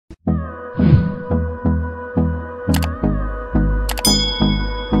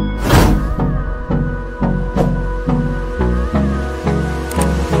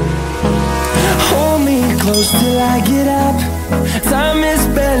close till I get up. Time is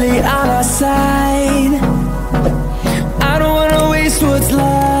barely on our side. I don't wanna waste what's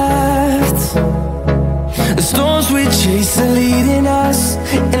left. The storms we chase are leading us,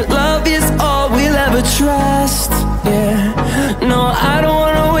 and love is all we'll ever trust. Yeah, no, I don't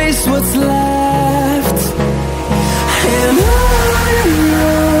wanna waste what's left. And on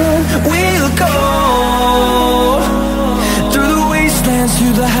we'll go, through the wastelands,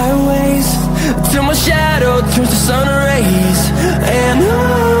 through the highways, till my shadow turns to sun rays. And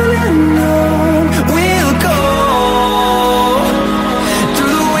on we'll go,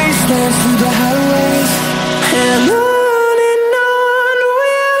 through the wastelands, through the highways, and on we'll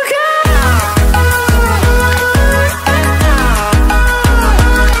go.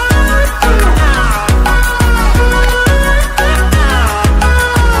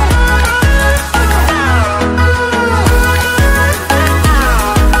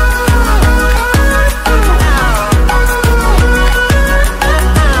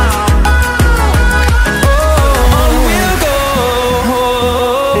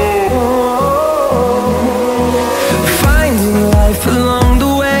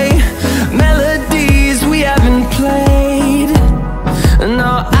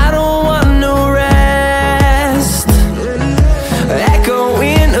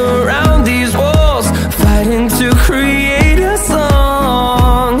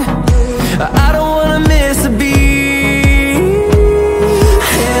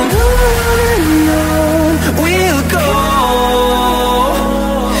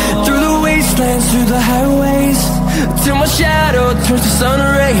 Through the highways, till my shadow turns to sun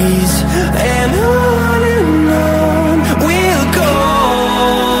rays. And on we'll go,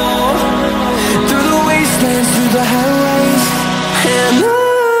 through the wastelands, through the highways, and on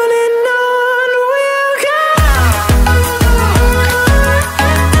we'll go.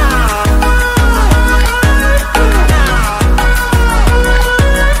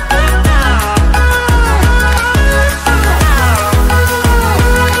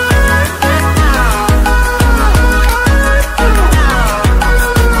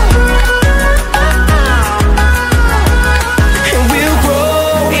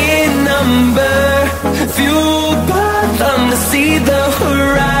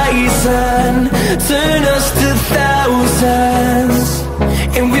 Turn us to thousands,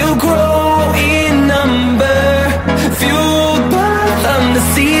 and we'll grow in number, fueled by them to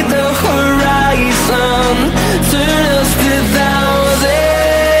see the horizon. Turn us to thousands,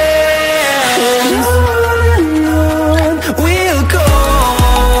 and on we'll go,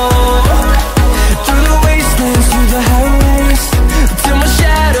 through the wastelands, through the highways, till my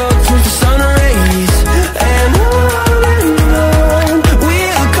shadow turns to sun rays. And on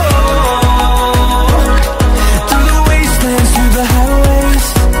we'll go, through the wastelands, through the highways,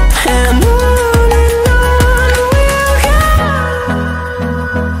 and on we'll go.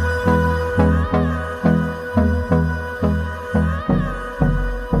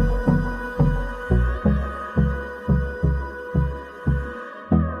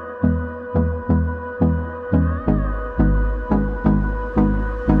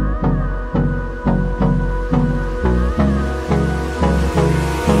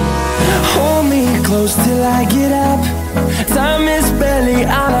 Hold me close till I get up. Time is barely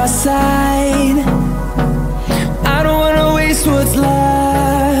on our side. I don't wanna waste what's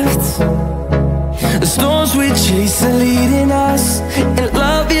left. The storms we chase are leading us, and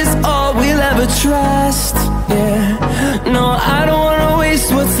love is all we'll ever trust. Yeah, no, I don't wanna waste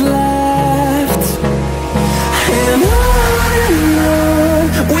what's left. And on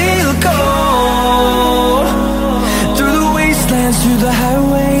we'll go, through the wastelands, through the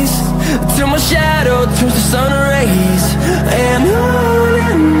highways, till my shadow turns to sun rays. And on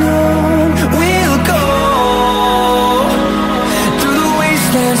we'll go, through the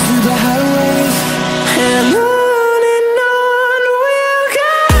wastelands, through the highways, and on we'll go.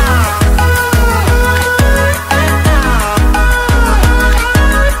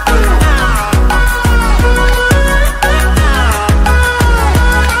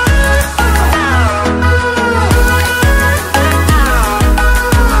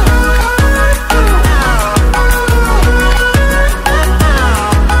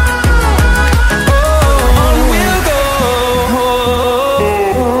 On we'll go,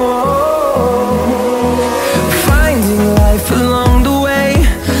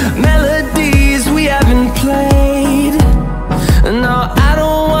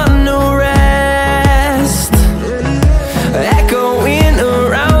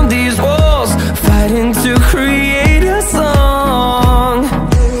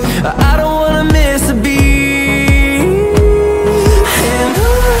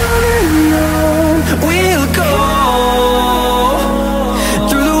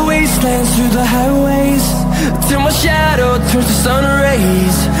 through the highways till my shadow turns to sun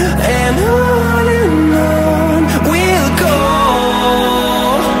rays. And on